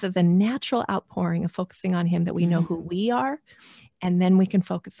 it comes as a natural outpouring of focusing on him, that we know who we are, and then we can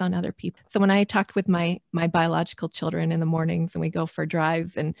focus on other people. So when I talked with my biological children in the mornings and we go for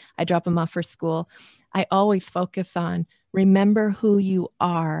drives and I drop them off for school, I always focus on, remember who you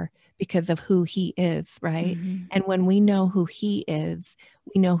are because of who he is, right? And when we know who he is,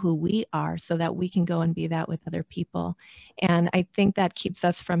 we know who we are, so that we can go and be that with other people. And I think that keeps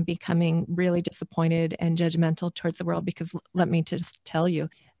us from becoming really disappointed and judgmental towards the world, because let me just tell you,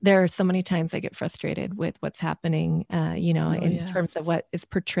 there are so many times I get frustrated with what's happening, you know, in terms of what is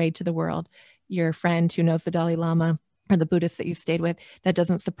portrayed to the world. Your friend who knows the Dalai Lama or the Buddhist that you stayed with, that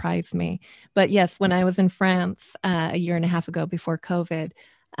doesn't surprise me. But yes, when I was in France a year and a half ago before COVID,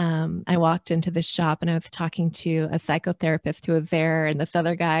 I walked into this shop and I was talking to a psychotherapist who was there, and this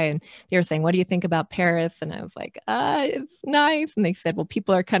other guy, and they were saying, what do you think about Paris? And I was like, it's nice. And they said, well,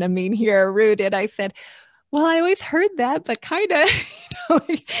 people are kind of mean here, rude. And I said, well, I always heard that, but kind of, you know,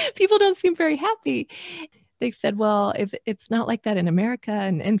 like, people don't seem very happy. They said, well, it's not like that in America,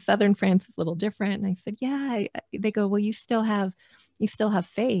 and Southern France is a little different. And I said, yeah. They go, well, you still have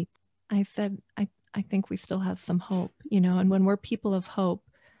faith. I said, I think we still have some hope, you know, and when we're people of hope,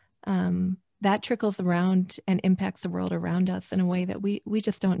 that trickles around and impacts the world around us in a way that we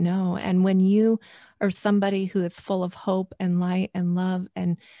just don't know. And when you are somebody who is full of hope and light and love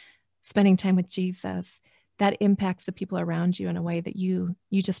and spending time with Jesus, that impacts the people around you in a way that you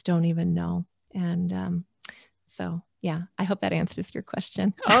just don't even know. And so, yeah, I hope that answers your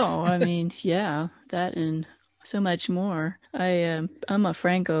question. Oh, I mean, yeah, that and so much more. I'm a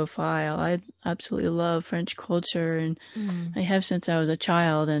Francophile. I absolutely love French culture, and I have since I was a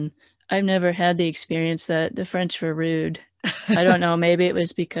child, and I've never had the experience that the French were rude. I don't know, maybe it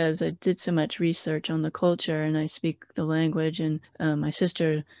was because I did so much research on the culture and I speak the language, and my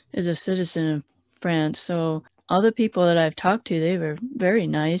sister is a citizen of France. So all the people that I've talked to, they were very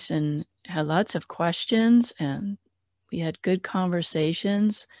nice and had lots of questions, and we had good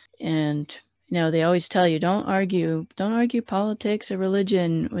conversations. And you know, they always tell you, don't argue politics or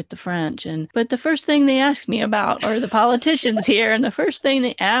religion with the French. But the first thing they ask me about are the politicians here. And the first thing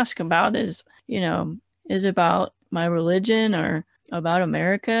they ask about is, you know, is about my religion or about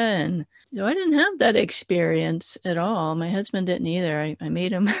America. And so I didn't have that experience at all. My husband didn't either. I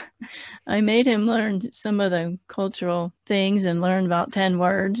made him I made him learn some of the cultural things and learn about 10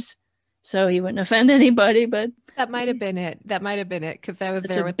 words so he wouldn't offend anybody. But that might have been it. That might have been it, because I was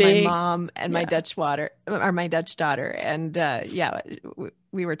It's there a with big- my mom and my yeah. Dutch daughter, and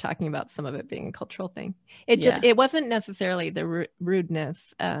we were talking about some of it being a cultural thing. It wasn't necessarily the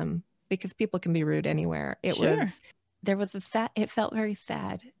rudeness, because people can be rude anywhere. It felt very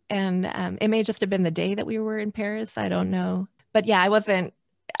sad, and it may just have been the day that we were in Paris. I don't know, but yeah,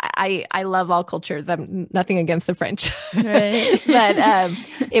 I love all cultures. I'm nothing against the French, Right. but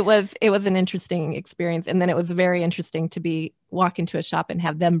it was an interesting experience. And then it was very interesting to walk into a shop and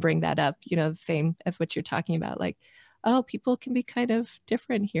have them bring that up, the same as what you're talking about. Like, oh, people can be kind of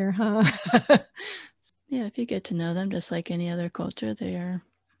different here, huh? Yeah, if you get to know them just like any other culture, they're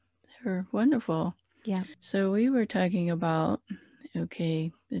wonderful. Yeah. So we were talking about,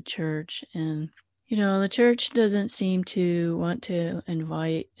 the church, and the church doesn't seem to want to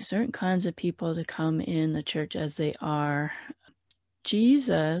invite certain kinds of people to come in the church as they are.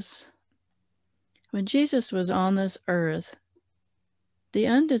 When Jesus was on this earth, the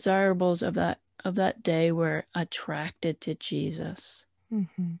undesirables of that day were attracted to Jesus.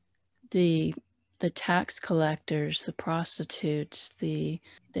 Mm-hmm. The tax collectors, the prostitutes, they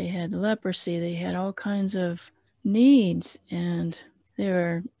had leprosy, they had all kinds of needs, and they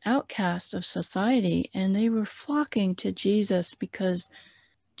were outcast of society, and they were flocking to Jesus because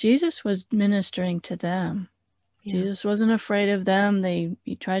Jesus was ministering to them. Yeah. Jesus wasn't afraid of them.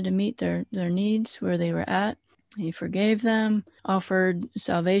 He tried to meet their needs where they were at. He forgave them, offered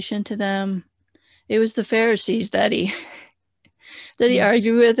salvation to them. It was the Pharisees that he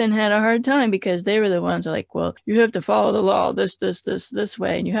argued with and had a hard time, because they were the ones like, well, you have to follow the law this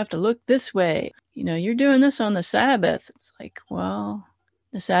way, and you have to look this way. You're doing this on the Sabbath. It's like, well,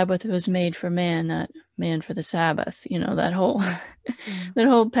 the Sabbath was made for man, not man for the Sabbath. That whole that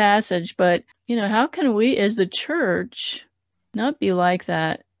whole passage. But how can we as the church not be like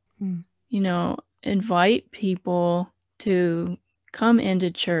that? Invite people to come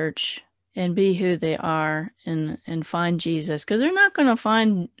into church and be who they are, and find Jesus, because they're not going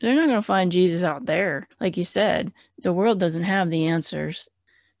to find Jesus out there. Like you said, the world doesn't have the answers.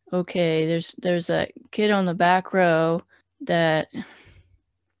 Okay, there's a kid on the back row that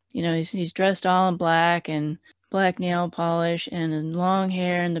he's dressed all in black and black nail polish and long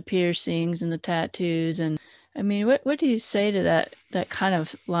hair and the piercings and the tattoos, and I mean, what do you say to that kind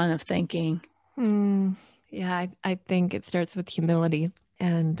of line of thinking? Yeah, I think it starts with humility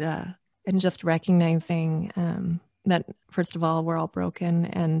and just recognizing that, first of all, we're all broken.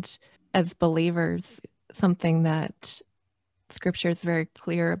 And as believers, something that Scripture is very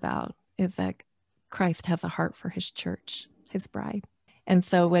clear about is that Christ has a heart for his church, his bride. And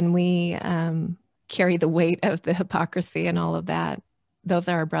so when we carry the weight of the hypocrisy and all of that, those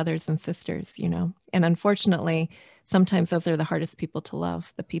are our brothers and sisters, And unfortunately, sometimes those are the hardest people to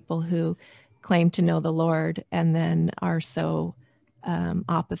love, the people who claim to know the Lord and then are so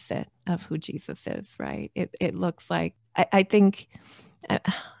opposite of who Jesus is, right? It looks like, I think, I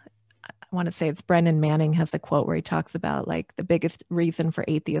want to say it's Brennan Manning has a quote where he talks about like the biggest reason for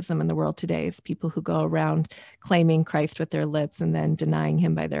atheism in the world today is people who go around claiming Christ with their lips and then denying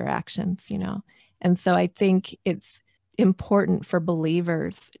him by their actions, And so I think it's important for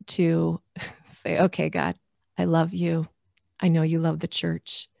believers to say, okay, God, I love you. I know you love the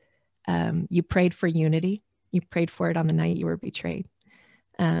church. You prayed for unity. You prayed for it on the night you were betrayed.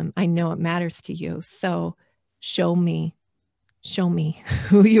 I know it matters to you. So show me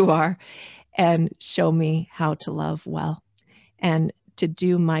who you are and show me how to love well and to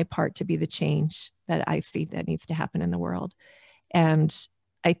do my part to be the change that I see that needs to happen in the world. And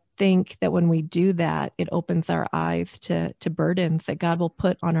I think that when we do that, it opens our eyes to burdens that God will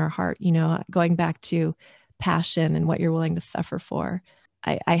put on our heart, going back to passion and what you're willing to suffer for.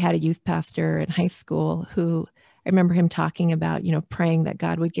 I had a youth pastor in high school who I remember him talking about, praying that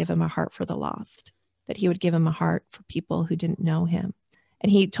God would give him a heart for the lost, that he would give him a heart for people who didn't know him.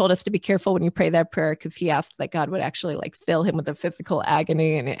 And he told us to be careful when you pray that prayer, because he asked that God would actually like fill him with a physical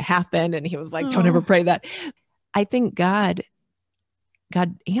agony, and it happened. And he was like, don't ever pray that. I think God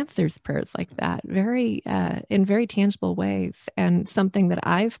answers prayers like that in very tangible ways. And something that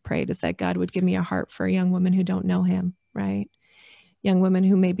I've prayed is that God would give me a heart for young women who don't know him, right? Young women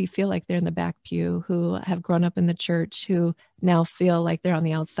who maybe feel like they're in the back pew, who have grown up in the church, who now feel like they're on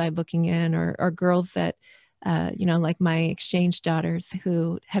the outside looking in, or girls that, like my exchange daughters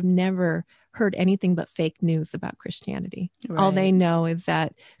who have never heard anything but fake news about Christianity. Right. All they know is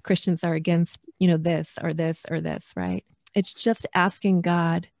that Christians are against, this or this or this, right? it's just asking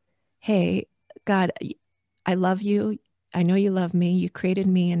God, hey, God, I love you. I know you love me. You created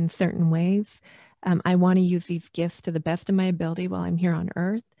me in certain ways. I want to use these gifts to the best of my ability while I'm here on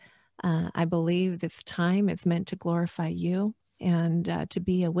earth. I believe this time is meant to glorify you and to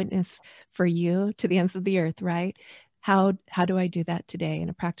be a witness for you to the ends of the earth, right? How do I do that today in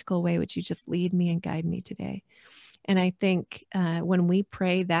a practical way? Would you just lead me and guide me today? And I think when we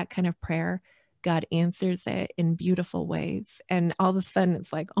pray that kind of prayer, God answers it in beautiful ways. And all of a sudden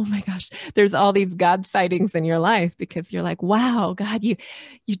it's like, oh my gosh, there's all these God sightings in your life because you're like, wow, God, you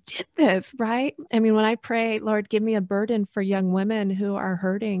did this, right? I mean, when I pray, Lord, give me a burden for young women who are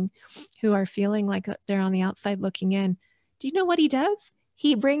hurting, who are feeling like they're on the outside looking in. Do you know what he does?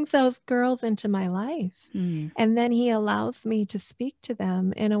 He brings those girls into my life. And then he allows me to speak to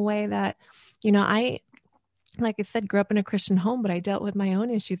them in a way that, I, like I said, grew up in a Christian home, but I dealt with my own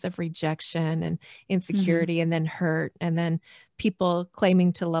issues of rejection and insecurity and then hurt, and then people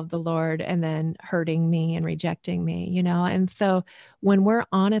claiming to love the Lord and then hurting me and rejecting me, And so when we're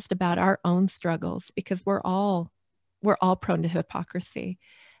honest about our own struggles, because we're all prone to hypocrisy.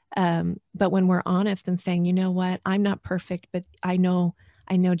 But when we're honest and saying, you know what, I'm not perfect, but I know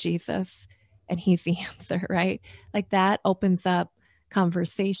Jesus and he's the answer, right? Like that opens up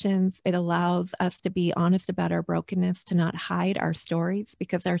conversations. It allows us to be honest about our brokenness, to not hide our stories,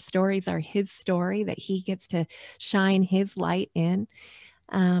 because our stories are his story that he gets to shine his light in.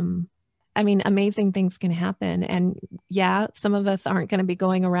 I mean, amazing things can happen. And yeah, some of us aren't going to be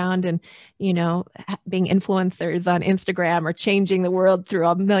going around and, being influencers on Instagram or changing the world through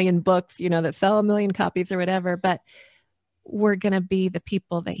a million books, that sell a million copies or whatever, but we're going to be the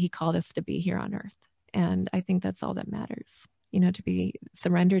people that he called us to be here on earth. And I think that's all that matters. To be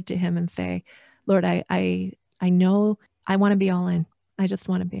surrendered to him and say, Lord, I know I want to be all in. I just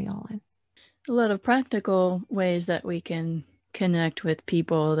want to be all in. A lot of practical ways that we can connect with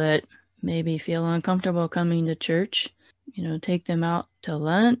people that maybe feel uncomfortable coming to church, take them out to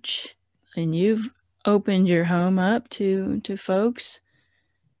lunch, and you've opened your home up to folks,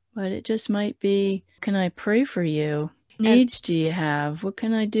 but it just might be, can I pray for you? Needs do you have? What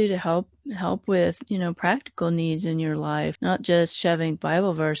can I do to help with, practical needs in your life? Not just shoving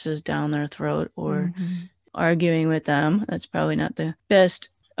Bible verses down their throat or arguing with them. That's probably not the best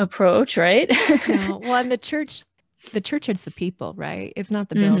approach, right? No. Well, and the church is the people, right? It's not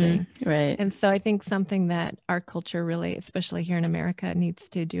the building. Right. And so I think something that our culture really, especially here in America, needs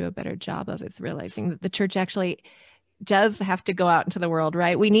to do a better job of is realizing that the church actually does have to go out into the world,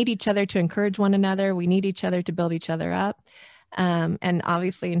 right? We need each other to encourage one another. We need each other to build each other up. And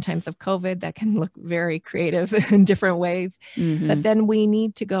obviously in times of COVID, that can look very creative in different ways. But then we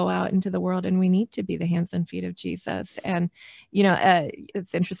need to go out into the world and we need to be the hands and feet of Jesus. And,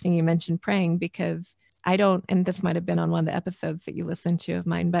 it's interesting you mentioned praying, because I don't, and this might've been on one of the episodes that you listened to of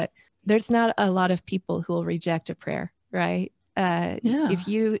mine, but there's not a lot of people who will reject a prayer, right? If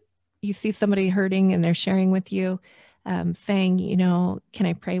you see somebody hurting and they're sharing with you, saying, can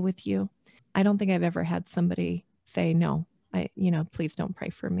I pray with you? I don't think I've ever had somebody say, no, please don't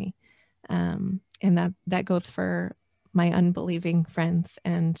pray for me. And that goes for my unbelieving friends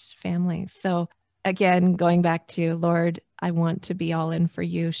and family. So again, going back to, Lord, I want to be all in for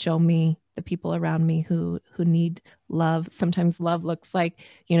you. Show me the people around me who need love. Sometimes love looks like,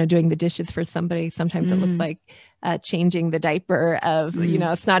 doing the dishes for somebody. Sometimes it looks like changing the diaper of,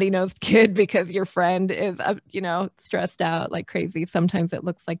 a snotty-nosed kid because your friend is, stressed out like crazy. Sometimes it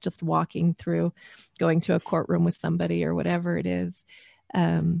looks like just walking through, going to a courtroom with somebody or whatever it is.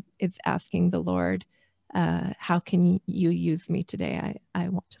 It's asking the Lord, how can you use me today? I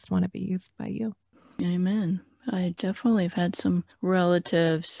just want to be used by you. Amen. I definitely have had some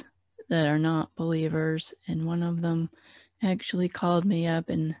relatives that are not believers, and one of them actually called me up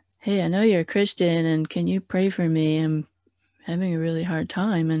and, hey, I know you're a Christian, and can you pray for me? I'm having a really hard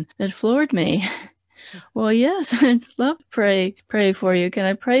time. And that floored me. Well, yes, I'd love to pray for you. Can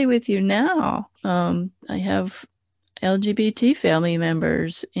I pray with you now? I have LGBT family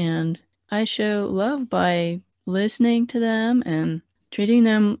members, and I show love by listening to them and treating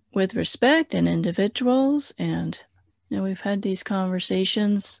them with respect and individuals. And, we've had these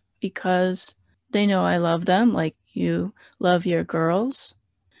conversations because they know I love them like you love your girls.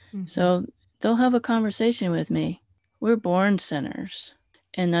 So they'll have a conversation with me. We're born sinners,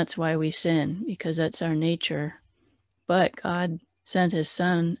 and that's why we sin, because that's our nature. But God sent his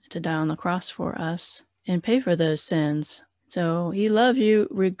son to die on the cross for us and pay for those sins. So he loves you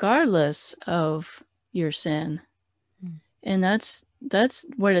regardless of your sin. And that's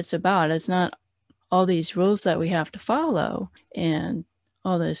what it's about. It's not all these rules that we have to follow and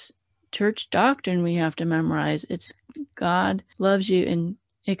all this church doctrine we have to memorize. It's God loves you and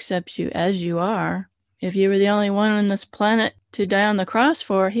accepts you as you are. If you were the only one on this planet to die on the cross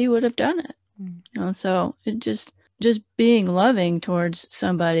for, he would have done it. So it just being loving towards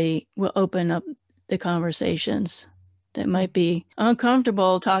somebody will open up the conversations that might be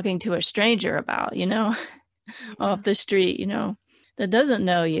uncomfortable talking to a stranger about, off the street, that doesn't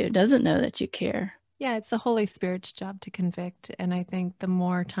know you, doesn't know that you care. Yeah, it's the Holy Spirit's job to convict. And I think the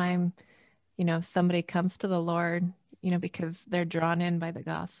more time, somebody comes to the Lord, because they're drawn in by the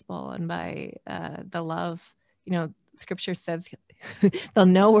gospel and by the love, Scripture says they'll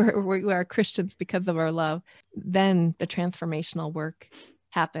know we are Christians because of our love. Then the transformational work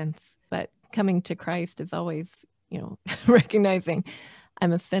happens. But coming to Christ is always, recognizing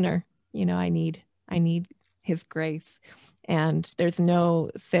I'm a sinner. I need his grace. And there's no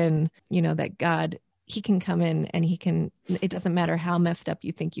sin, that God, he can come in and it doesn't matter how messed up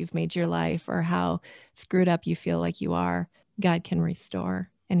you think you've made your life or how screwed up you feel like you are, God can restore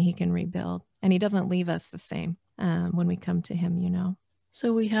and he can rebuild. And he doesn't leave us the same when we come to him,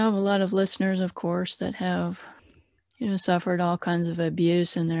 So we have a lot of listeners, of course, that have, suffered all kinds of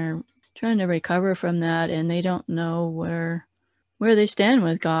abuse and they're trying to recover from that and they don't know where they stand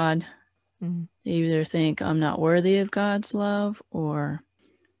with God. Mm-hmm. They either think I'm not worthy of God's love or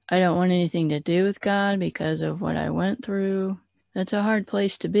I don't want anything to do with God because of what I went through. That's a hard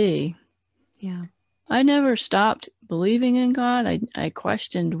place to be. Yeah. I never stopped believing in God. I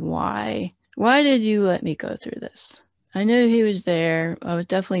questioned why. Why did you let me go through this? I knew he was there. I was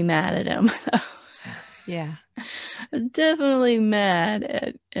definitely mad at him. Yeah. Definitely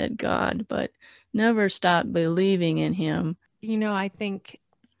mad at God, but never stopped believing in him. I think,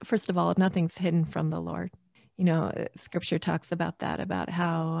 first of all, nothing's hidden from the Lord. Scripture talks about that, about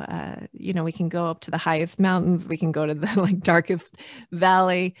how, we can go up to the highest mountains, we can go to the darkest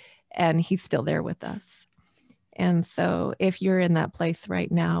valley, and he's still there with us. And so if you're in that place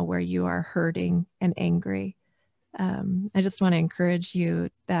right now where you are hurting and angry, I just want to encourage you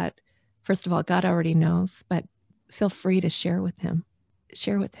that, first of all, God already knows, but feel free to share with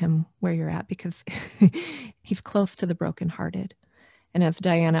him where you're at, because he's close to the brokenhearted. And as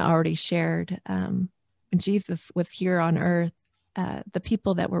Diana already shared, when Jesus was here on earth, the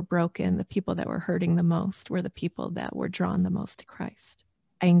people that were broken, the people that were hurting the most were the people that were drawn the most to Christ.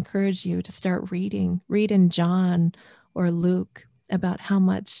 I encourage you to start read in John or Luke about how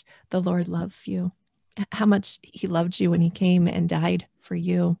much the Lord loves you, how much he loved you when he came and died for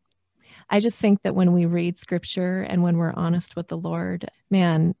you. I just think that when we read scripture and when we're honest with the Lord,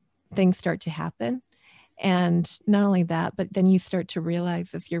 man, things start to happen. And not only that, but then you start to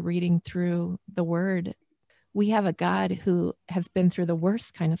realize as you're reading through the word, we have a God who has been through the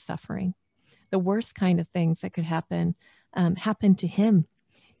worst kind of suffering, the worst kind of things that could happen, happened to him.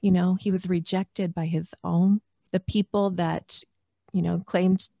 He was rejected by his own. The people that,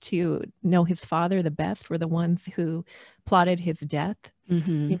 claimed to know his father the best were the ones who plotted his death.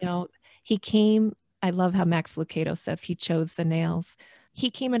 Mm-hmm. He came, I love how Max Lucado says he chose the nails. He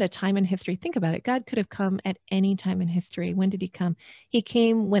came at a time in history. Think about it. God could have come at any time in history. When did he come? He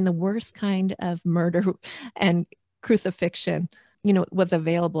came when the worst kind of murder and crucifixion, was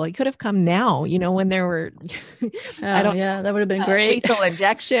available. He could have come now, when there were, that would have been great. Lethal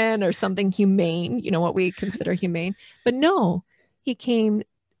injection or something humane, what we consider humane. But no, he came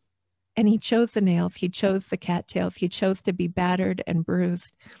and he chose the nails. He chose the cattails. He chose to be battered and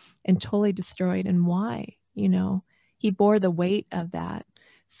bruised and totally destroyed. And why? He bore the weight of that.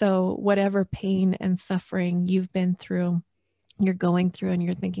 So whatever pain and suffering you've been through, you're going through and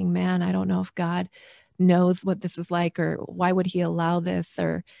you're thinking, man, I don't know if God knows what this is like, or why would he allow this,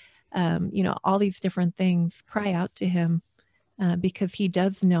 or, all these different things, cry out to him because he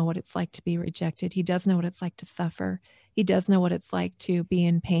does know what it's like to be rejected. He does know what it's like to suffer. He does know what it's like to be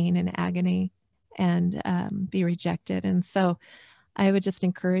in pain and agony and be rejected. And so I would just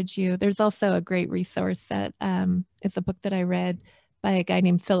encourage you. There's also a great resource that it's a book that I read by a guy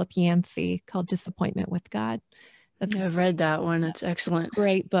named Philip Yancey called Disappointment with God. I've read that one. It's excellent.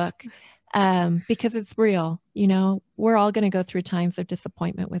 Great book because it's real. We're all going to go through times of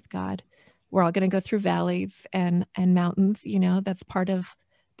disappointment with God. We're all going to go through valleys and mountains. That's part of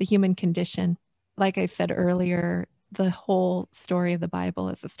the human condition. Like I said earlier, the whole story of the Bible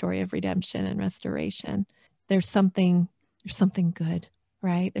is a story of redemption and restoration. There's something good,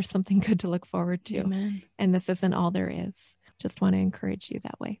 right? There's something good to look forward to. Amen. And this isn't all there is. Just want to encourage you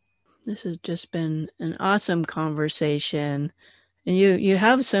that way. This has just been an awesome conversation. And you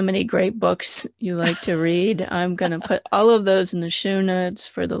have so many great books you like to read. I'm going to put all of those in the show notes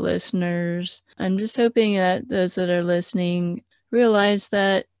for the listeners. I'm just hoping that those that are listening realize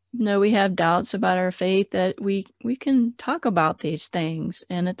that we have doubts about our faith, that we can talk about these things,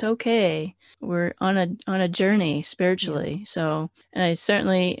 and it's okay. We're on a journey spiritually. Yeah. So, and I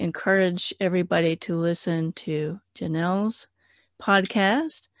certainly encourage everybody to listen to Janell's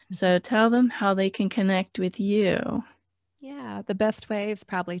podcast. So tell them how they can connect with you. Yeah, the best way is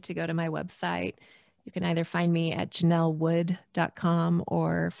probably to go to my website. You can either find me at janellwood.com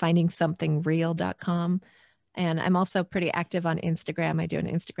or findingsomethingreal.com. And I'm also pretty active on Instagram. I do an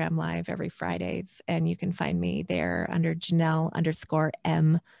Instagram live every Fridays, and you can find me there under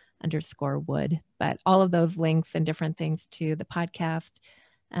Janell_M_Wood. But all of those links and different things to the podcast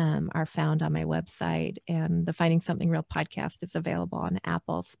are found on my website. And the Finding Something Real podcast is available on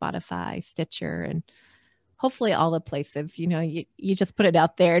Apple, Spotify, Stitcher, and hopefully all the places. You just put it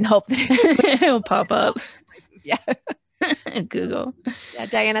out there and hope that it'll pop up. Yeah. Google. Yeah,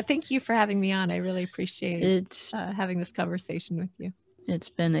 Diana, thank you for having me on. I really appreciate having this conversation with you. It's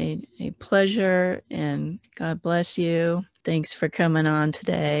been a pleasure, and God bless you. Thanks for coming on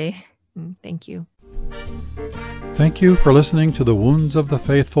today. Thank you. Thank you for listening to the Wounds of the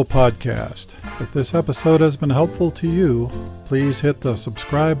Faithful podcast. If this episode has been helpful to you, please hit the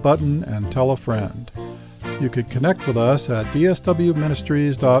subscribe button and tell a friend. You can connect with us at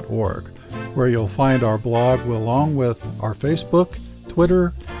dswministries.org, where you'll find our blog along with our Facebook,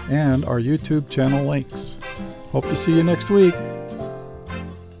 Twitter, and our YouTube channel links. Hope to see you next week.